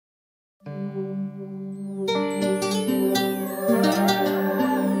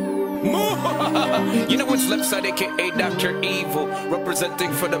You know it's left side, aka Dr. Evil,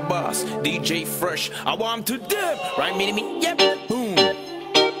 representing for the boss, DJ Fresh. I want to dip, right? Me, yep, boom.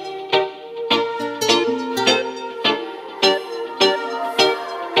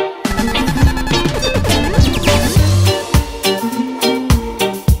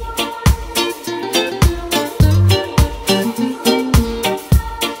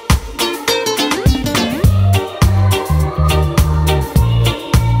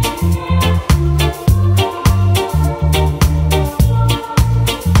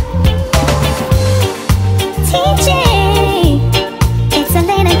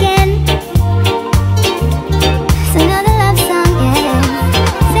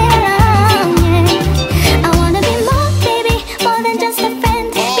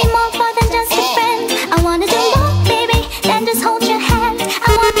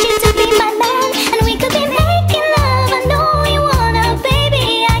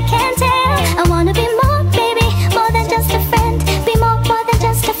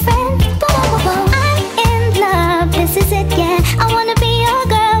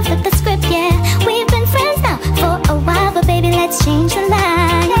 Change the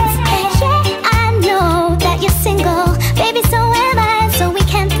lines. Yeah, I know that you're single, baby, so am I. So we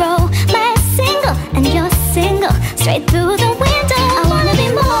can throw my single and your single straight through the window. I wanna be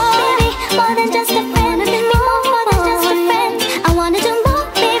more, baby, more than just a friend. Be more than just a friend. I wanna do more,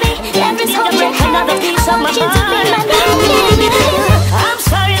 baby, than just hold your hand. I want you to be my baby. I'm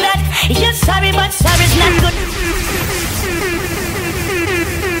sorry that you're sorry, but sorry's not good.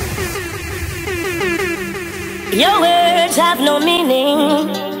 Your words have no meaning,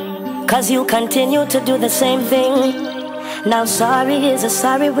 cause you continue to do the same thing. Now sorry is a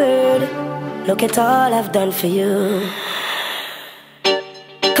sorry word. Look at all I've done for you.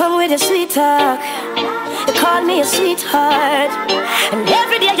 Come with your sweet talk, you call me a sweetheart, and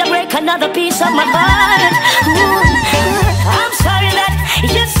every day you break another piece of my heart. I'm sorry that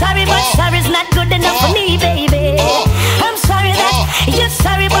you're sorry, but sorry's not good enough for me, baby. I'm sorry that you're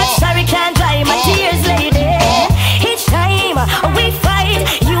sorry, but sorry can't dry my tears, lady. Each time we fight,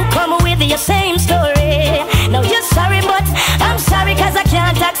 you come with your same story. Now you're sorry, but I'm sorry, cause I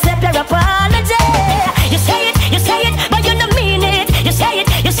can't accept your apology. You say it, but you don't mean it. You say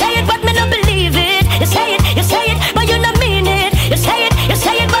it, but me not believe it. You say it, but you don't mean it. You say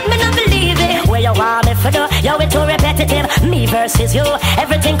it, but me not believe it. Where you want me for do? Yo, it's too repetitive. Me versus you,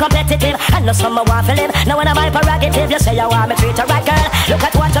 everything competitive. I know someone want to live. Now when I'm my prerogative, you say you want me treat her right, girl. Look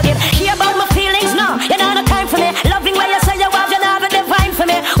at what you give. Hear about my feelings, no, you don't have time for me. Loving where you say you have, you never divine for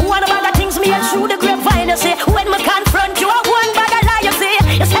me. One of the things me and through the grapevine, you see. When me confront you, I one bag of lie, you see.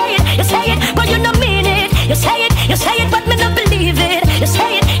 You say it, but you don't mean it. You say it, but me not believe it. You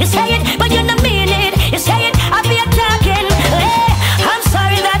say it, but you don't mean it. You say it, I be talking. Hey, I'm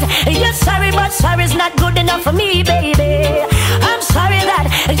sorry that you're sorry, but sorry's not good enough for me, baby. I'm sorry that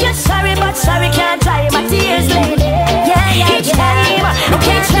you're sorry, but sorry can't dry my tears, lady. Each time,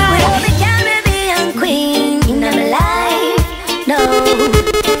 okay, try.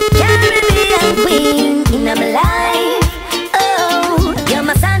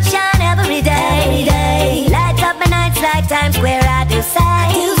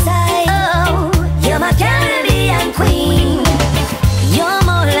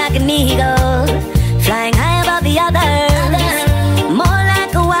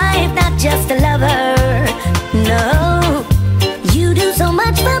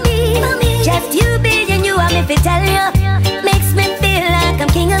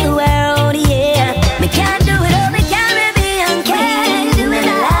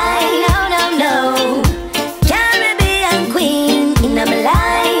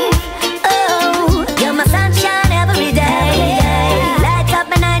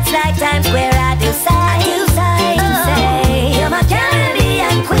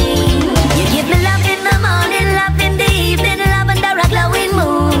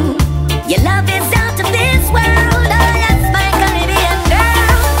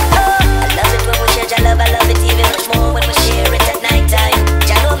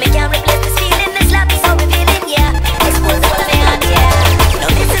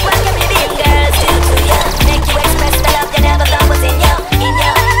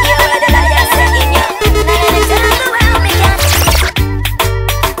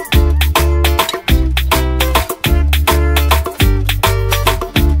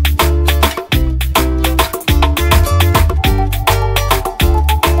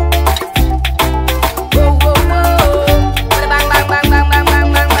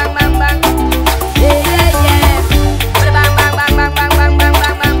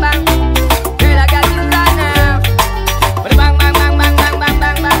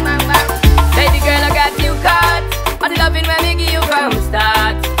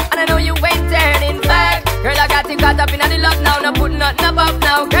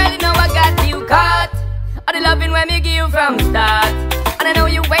 me give you from start. And I know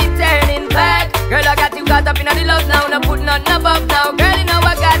you ain't turning back. Girl, I got you caught up in the love now. No put nothing above now. Girl, you know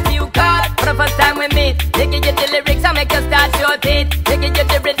I got you caught. For the first time we meet, they give you the lyrics, I make you start your teeth. They give you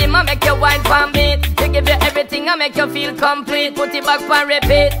the rhythm, I make you wine for beat. They give you everything, I make you feel complete. Put it back and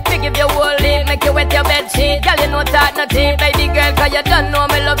repeat. They give you whole lead, make you wet your bed sheet. Girl, you know that no deep. Baby girl, cause you don't know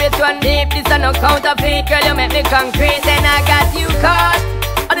me love it one deep. This is no counterfeit. Girl, you make me concrete. Then I got you caught.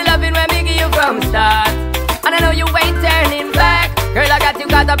 All the loving when me give you from start. And I know you ain't turning back. Girl, I got you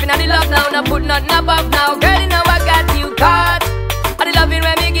caught up in the love now. No put nothing above now. Girl, you know I got you caught. All the loving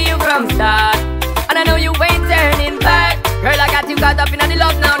when me give you from start. And I know you ain't turning back. Girl, I got you caught up in the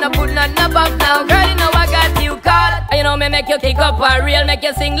love now. No put nothing above now. Girl, you know I got you caught. And you know me make you kick up a reel. Make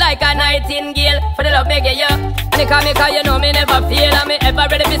you sing like a nightingale. For the love me give you. And you call me cause you know me never fail. And me ever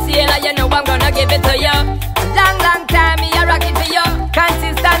ready to sail. And you know I'm gonna give it to you. Long, long time me a rock it for you.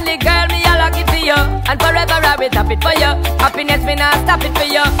 Consistently, girl, me a lock it for you. And forever I will tap it for you. Happiness me not stop it for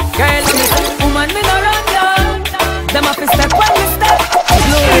you. Girl, me woman me no run down. Them off step when you step.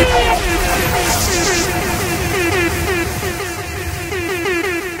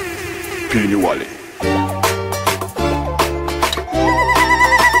 Peeny Wally.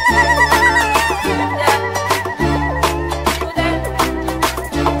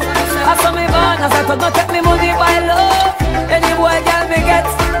 I saw me born as I could not take me money by love. Any boy girl me get,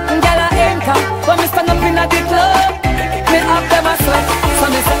 girl I income. When me stand up in the club, me up them a sweat. So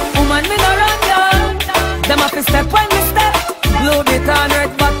me say, woman me no run down. Them off step when me step. Blue bit on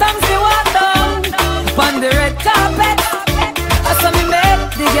red bottoms me walk down. On the red carpet. I saw me make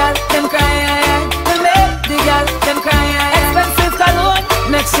the girl them cry. Me make the girl them cry. Expensive cologne,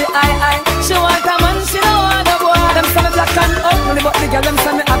 make she eye. She want a man, she don't want a boy. Them say me black and ugly, but the girl them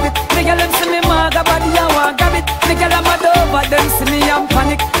say me have it. The girl them see me maga body I want grab it. The girl I'm mad over them see me I'm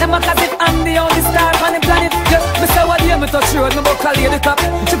panic. Them a cause it and the only star on the planet. Yeah, me say what you me touch road, me buckle lay the top.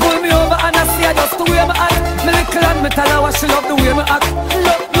 She pull me over and I see her just the way me act. Me little and me tell her what she love the way me act.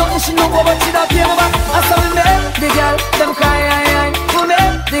 Love nothing she know but she don't pay me back. I saw me make the girl them cry. We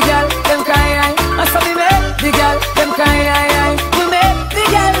make the girl them cry. I saw me make the girl them cry. We make the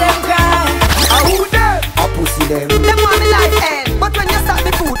girl them cry. Who there? A pussy them. Them want me life end. But when you start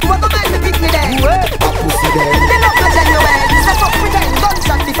the food, what go make me pick me then? A pussy them. They love my genuine. So fuck pretend,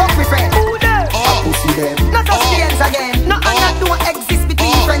 gunshot the fuck me friend. Who there? A pussy them. Not us friends again. No and not don't exist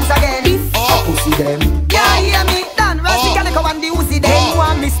between friends again. A pussy them. Yeah, hear me? Dan, Razzie Calico and the Uzi them.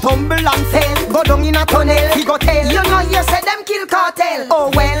 Want me stumble and fail. Go down in a tunnel, he go tell. You know here say them kill cartel.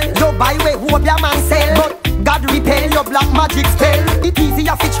 Oh well, you buy way hope your man sell. But God repel your black magic spell. It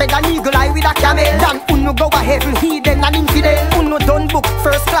easier fi tread an eagle eye with a camel than uno go a heaven, heathen and infidel. Uno done book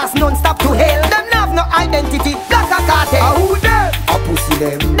first class non-stop to hell. Them have no identity, black a cartel. Who there? A pussy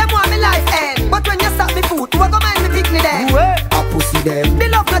them. Them want me life end. But when you stop me food, who go mind me pick me then? A pussy them. The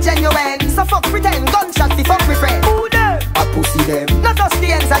love no genuine. So fuck pretend, gunshot fi fuck me friend. Who there? A pussy them. Not us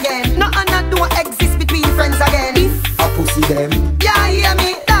friends again. No and not don't exist between friends again. A pussy them. Yeah, hear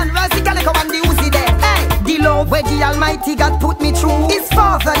me? Dan, Razzie Calico and the Uzi them. Hey, the love where the Almighty God put me through is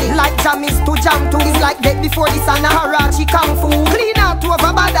fatherly. Like Jamis to jam to. It's like dead before the sun and Harachi Kung Fu. Clean out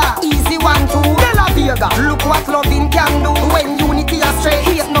over bada, easy 1-2. De La Vega, look what loving can do. When unity astray,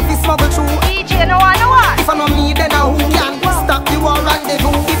 hate no fi smuggle through. DJ no one. If I no me, then I who can stop the war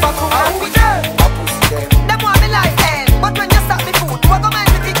rendezvous. If I come out with them, A pussy them. them want me life end. But when you stop me food, who go mind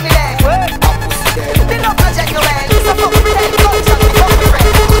me pick me then? A pussy them. The love no genuine. So fuck pretend, gunshot me fuck me friend.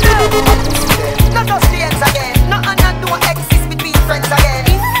 A pussy them. Not us friends again. No and not don't exist between friends again.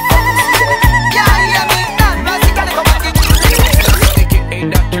 A pussy them. Yeah, hear me? Dan, Razzie Calico and the AKA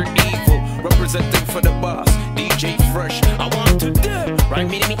Dr. Evil, representing for the boss, DJ Fresh. I want to do right,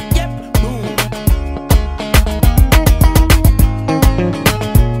 me, yep, boom.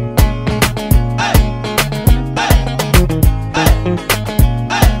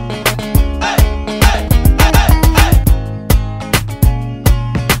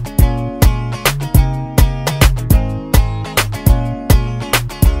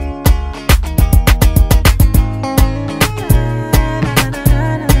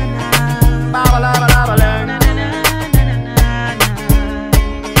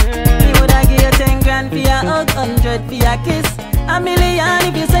 Me woulda give you 10 grand for your hug, 100 for your kiss, a million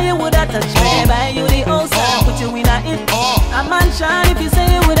if you say you woulda touch me. Buy you the house and put you in a hit. A mansion if you say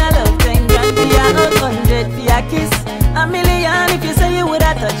you woulda love. 10 grand for your hug, 100 for your kiss, a million if you say you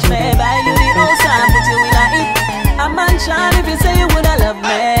woulda touch me. Buy you the house and put you in a hit. A mansion if you say you woulda love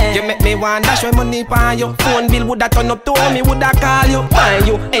me. You make me want dash my money for you. Phone bill woulda turn up to me, woulda call you. Buy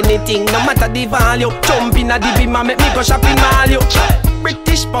you anything, no matter the value. Jump in a the beam and make me go shopping mall you.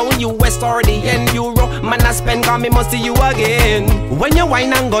 British pound, US or the yen euro. Man a I spend, cause me must see you again. When you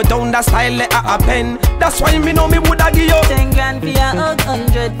whine and go down that style, let her pen. That's why me know me woulda give you 10 grand for your hug,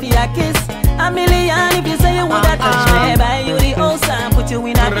 100 for your kiss, a million if you say you woulda touch me. Buy you the house and put you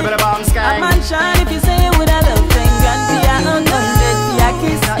in a bit. A mansion if you say you woulda love. 10 grand for your hug, 100 for your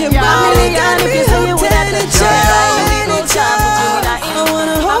kiss, a million if you say you woulda touch me. Buy you the house and put you in a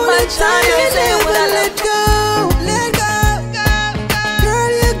bit. A mansion if you say you woulda love. Let go.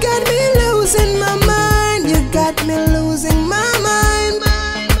 Girl, you got me losing my mind. You got me losing my mind.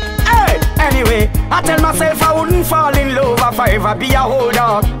 Hey, anyway, I tell myself I wouldn't fall in love or forever be a hold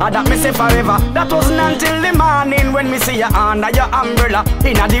dog. I that me say forever. That wasn't until the morning when me see you under your umbrella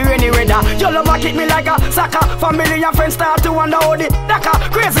in a the rainy weather. Your love kick me like a sucker. Family and friends start to wonder how the Daka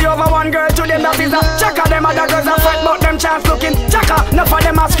crazy over one girl to them that is a chaka. Them other girls are fret but them chance looking chaka. Enough for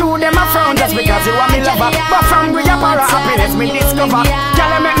them a screw them a frown just because you want me lover. But from we a para happiness me discover.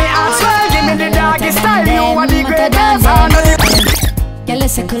 Girl make me answer, give me the doggy style. You are the greatest on the Girl, you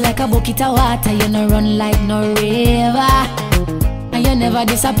circle like a bucket of water. You no run like no river, and you never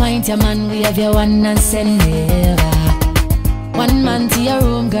disappoint your man. We have your one and send never. One man to your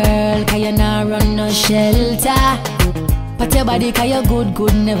room, girl, cause you not run no shelter. But your body cause you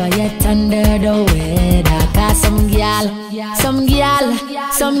good, never yet under the weather. Cause some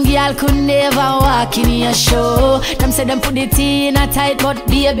girl could never walk in your show. Them say them put the tea in a tight, but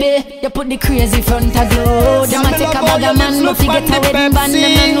baby, you put the crazy front a glow. Them a take a bag of man, no forget a wedding band.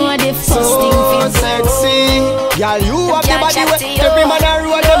 Them no know the first thing for sexy. Girl, you have the body where every man a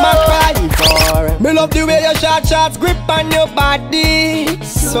roll them a cry for. Me love the way your short grip on your body.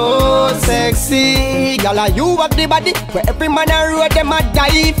 So sexy. Girl, you have the body where every man a roll them a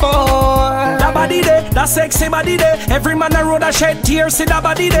die for. That body there, that sexy body there. Every man a road a shed tears, see that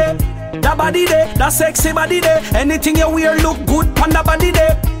body there. That body there, that sexy body there. Anything you wear look good pon that body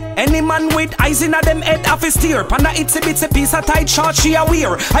there. Any man with eyes in a them head off his steer. Panda itsy bitsy piece of tight short she a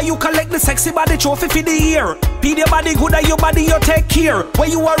wear. And you collect the sexy body trophy for the year. Feed your body good and your body you take care. Where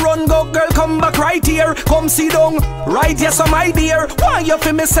you a run go girl come back right here. Come sit down right here so my dear. Why you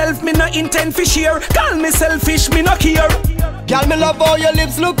for myself me no intend for share. Call me selfish me no care. Girl, me love how your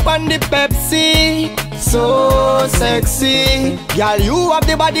lips look on the Pepsi. So sexy. Girl, you have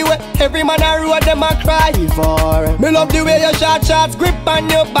the body where every man a road them a cry for. Me love the way your short grip on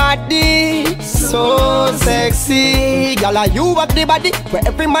your body. So sexy. Girl, you have the body where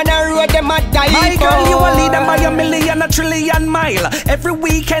every man a road them a die for. My girl, you a lead them by a million, a trillion mile. Every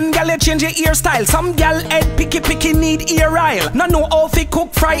weekend, girl, you change your hairstyle. Some girl head picky need ear oil. No know how fi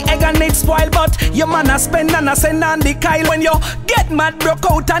cook, fry egg and it spoil. But your man a spend and a send on the Kyle. When you get mad, broke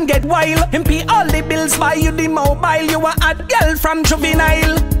out and get wild. Him pay all the bills, buy you the mobile. You a hot girl from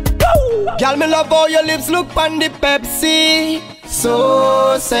juvenile. Woo! Girl, me love how your lips look on the Pepsi.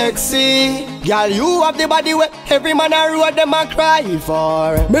 So sexy. Girl, you have the body where every man a road them a cry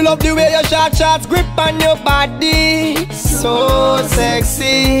for. Me love the way your short grip on your body. So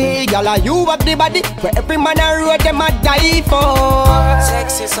sexy. Girl, you have the body where every man a road them a die for.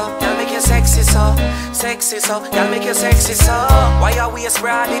 Sexy so, girl make you sexy so. Sexy so, girl make you sexy so. Why you waist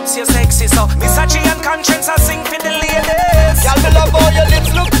broad lips you sexy so. Misogy and conscience I sing for the ladies. Girl, me love how your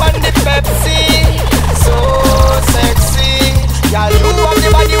lips look on the Pepsi. So sexy. Girl, you have the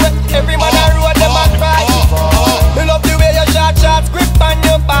body where every man a road them a cry for. Me love the way your short grip on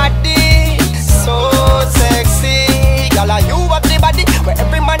your body. So sexy. Girl, you have the body where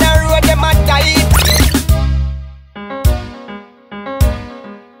every man a road them a die.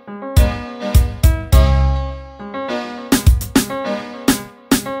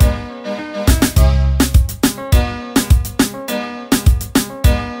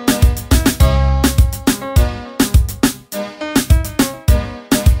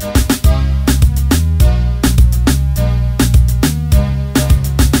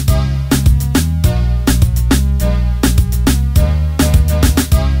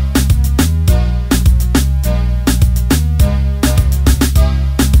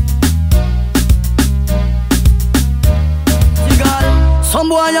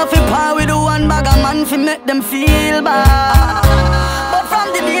 Fi make them feel bad. But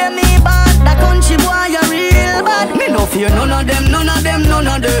from the day me bad, that country boy a real bad. Me no fear none of them, none of them, none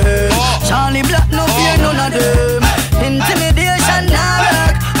of them. Charlie Black no fear none of them. Intimidation nah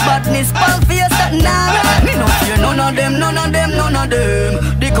work, badness pal face that nah work. Me no fear none of them, none of them, none of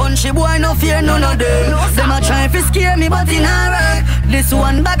them. The country boy no fear none of them. Them a try fi scare me but it nah work. This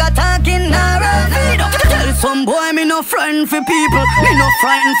one bag of talking nah work. Tell some boy me no friend for people. Me no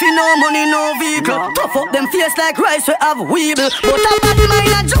frightened for no money, no vehicle. Tough up them face like rice we have weeble. But a bad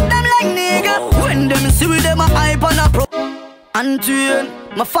mind a jump them like nigga. When them see with them a hype on a pro. And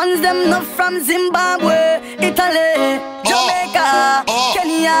my fans them not from Zimbabwe. Italy, Jamaica,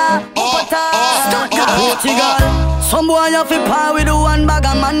 Kenya, Bogota, Portugal. Some boy have to power with the one bag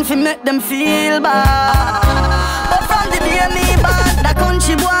of man fi make them feel bad. But from the day me bad, that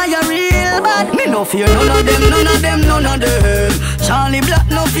country boy a real bad. Me no fear none of them, none of them, none of them. Charlie Black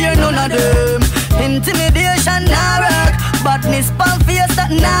no fear none of them. Intimidation nah work, badness pal face that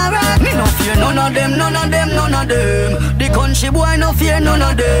nah work. Me no fear none of them, none of them, none of them. The country boy no fear none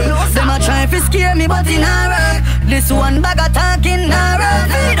of them. Them a try to scare me but it nah work. This one bag of talking nah work.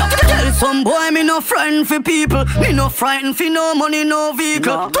 Tell some boy me no frightened for people. Me no frightened for no money, no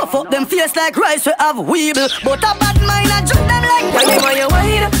vehicle. Tough up them face like rice we have weeble. But a bad mind I jump them like when you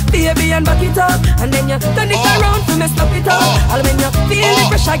wine, baby and back it up, and then you turn it around to mess up it up. All when you feel the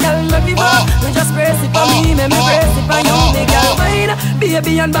pressure, girl, love you up. You just brace it for me, me brace it for you. Me girl wine,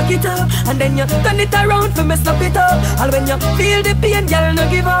 baby and back it up, and then you turn it around to mess up it up. All when you feel the pain, girl, no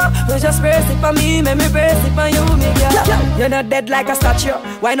give up. You just brace it for me, me brace it for you, me girl. You're not dead like a statue.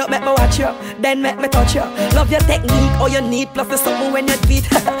 Why not make me watch you? Then make me touch you. Love your technique, all you need, plus the something when you tweet.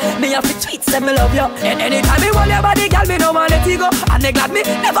 Me have to tweet, say me love you. And anytime me want your body, girl, me no want let it go. And they glad me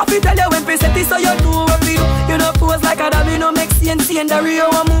never feel tell you when we set it, so you know what we do. You know pose like a dummy, no make CNC and the Rio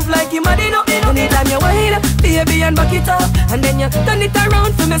and move like him, and you know. Anytime you wine, baby and back it up, and then you turn it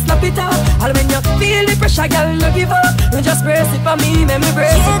around to me snap it up. All when you feel the pressure, girl, no give up. You just brace it for me, me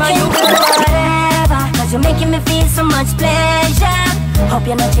brace it for you. You can do whatever, cause you're making me feel so much pleasure. Hope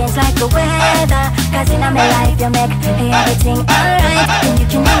you not change like the weather, cause in my life you make everything alright. And you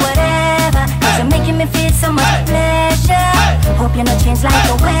can do whatever, cause you're making me feel so much pleasure. Hope you not change like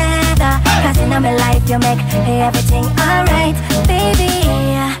the weather, cause in my life you make everything alright. Baby,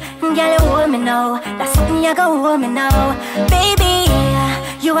 girl, you hold me now, that's something you go hold me now. Baby,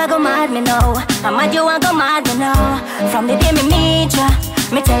 you a go mad me now, I'm mad you a go mad me now. From the day me meet ya,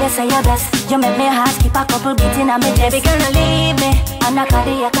 me tell you say you're best. You make me heart skip a couple beats in a me chest. Baby girl, no leave me, I'm not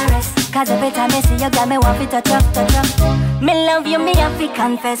cardiac arrest. Cause every time I see you, girl, me want to touch up, touch up. Me love you, me have to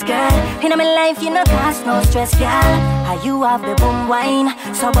confess, girl. In my life, you no cause no stress, girl. How you have the boom wine,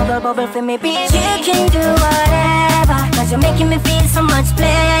 so bubble, bubble for me, baby. You can do whatever, cause you're making me feel so much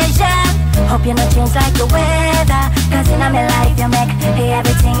pleasure. Hope you not change like the weather, cause in my life, you make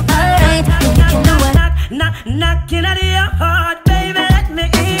everything alright. And you can do it. Knocking at your heart, baby, let me in.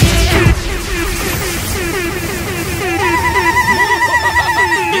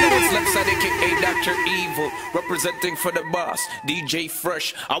 Slips aka Dr. Evil, representing for the boss, DJ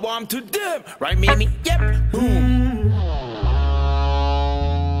Fresh. I want to them, right, Mimi? Yep.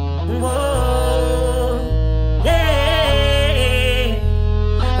 Whoa, yeah.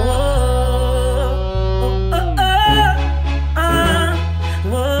 Whoa,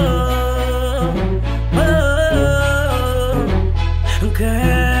 whoa,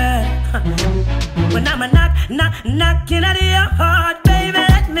 girl. When I'm knocking at your heart, baby,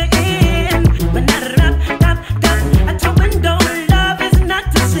 let me in. When I rap, at your window, love is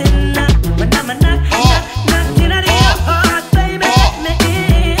not a sin. When I'm knocking at your heart, baby, let me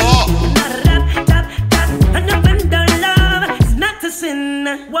in. When I rap, at your window, love is not a sin.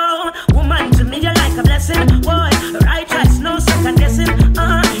 Whoa, woman, to me you're like a blessing. Boy, right choice, no second guessing.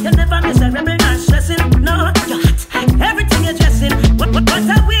 You never miss a rebel, not stressing. No, you're hot, everything you're dressing. What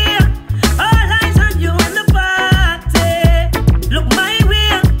are we? All eyes on you in the party. Look my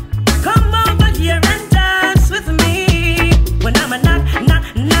way, come over here and dance with me. When I'm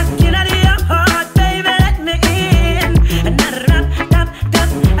knocking at your heart, baby, let me in. And I rap,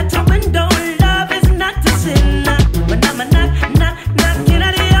 at your window, love is not a sin. When I'm knocking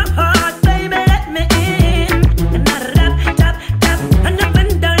at your heart, baby, let me in. And I rap, at your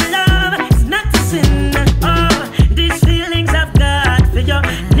window, love is not a sin. Oh, these feelings I've got for you,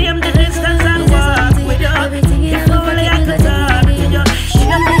 name the distance and walk with you. If only I could talk to you,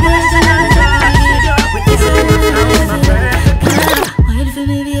 show me the person I talk to you. With this I'm my perfect. Wine for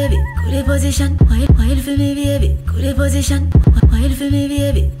me, baby, good position. Wine for me, baby, good position. Wine for me,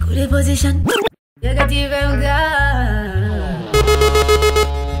 baby, good position. You got even girl.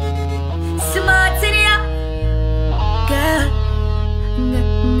 Smart city, girl,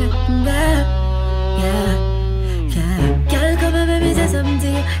 yeah. Girl, come and baby, say something to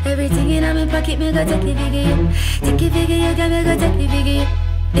you. Everything in my pocket, me go take it figure you. Take it figure you, girl, me go take it figure you.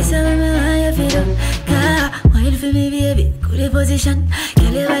 It's all me want you feel. Girl, wine for me, baby, good position.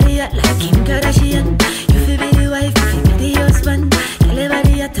 Girl, your body hot like Kim Kardashian. You feel be the wife, you feel be the husband. Girl, your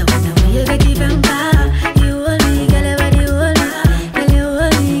body hot, I wonder where you get it from. You hold me, girl, your body hold me. Girl, you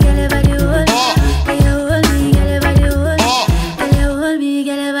hold me, girl, your body hold me. Girl, you hold me, girl, your body hold me. Girl, you hold me,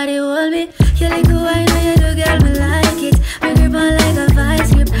 girl, your body hold me. You like the wine when you do, girl, me like it. Me grip on like a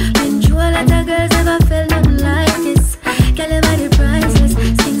vice grip. Been through a lot of girls, never felt them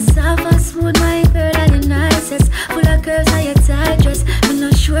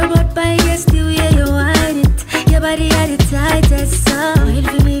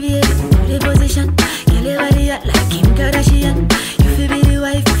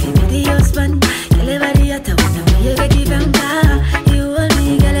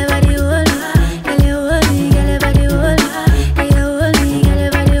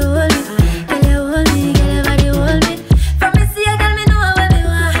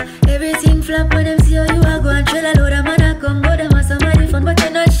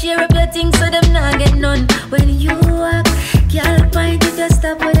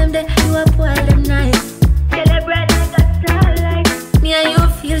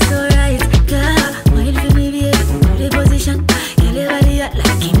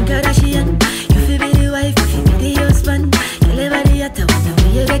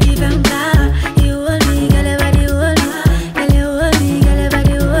you get it from car. You hold me, girl, your body hold me. Girl, you hold me, girl, your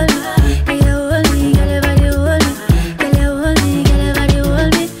body hold me. Girl, you hold me, girl, your body hold me. Girl, you hold me, girl, your body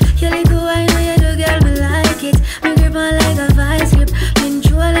hold me. You like who I know you do, girl, me like it. Me grip on like a vice grip. Been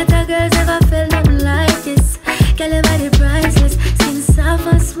through a lot of girls, never felt nothing like this. Girl, your body priceless. Skin soft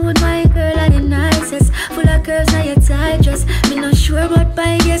and smooth, my girl are the nicest. Full of curves, now your tight dress. Me not sure, but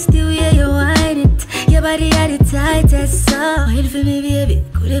I guess the way you wind it. Your body are the tightest, so wait for me, baby.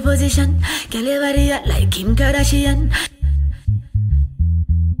 Good position. Girl, your body hot like Kim Kardashian.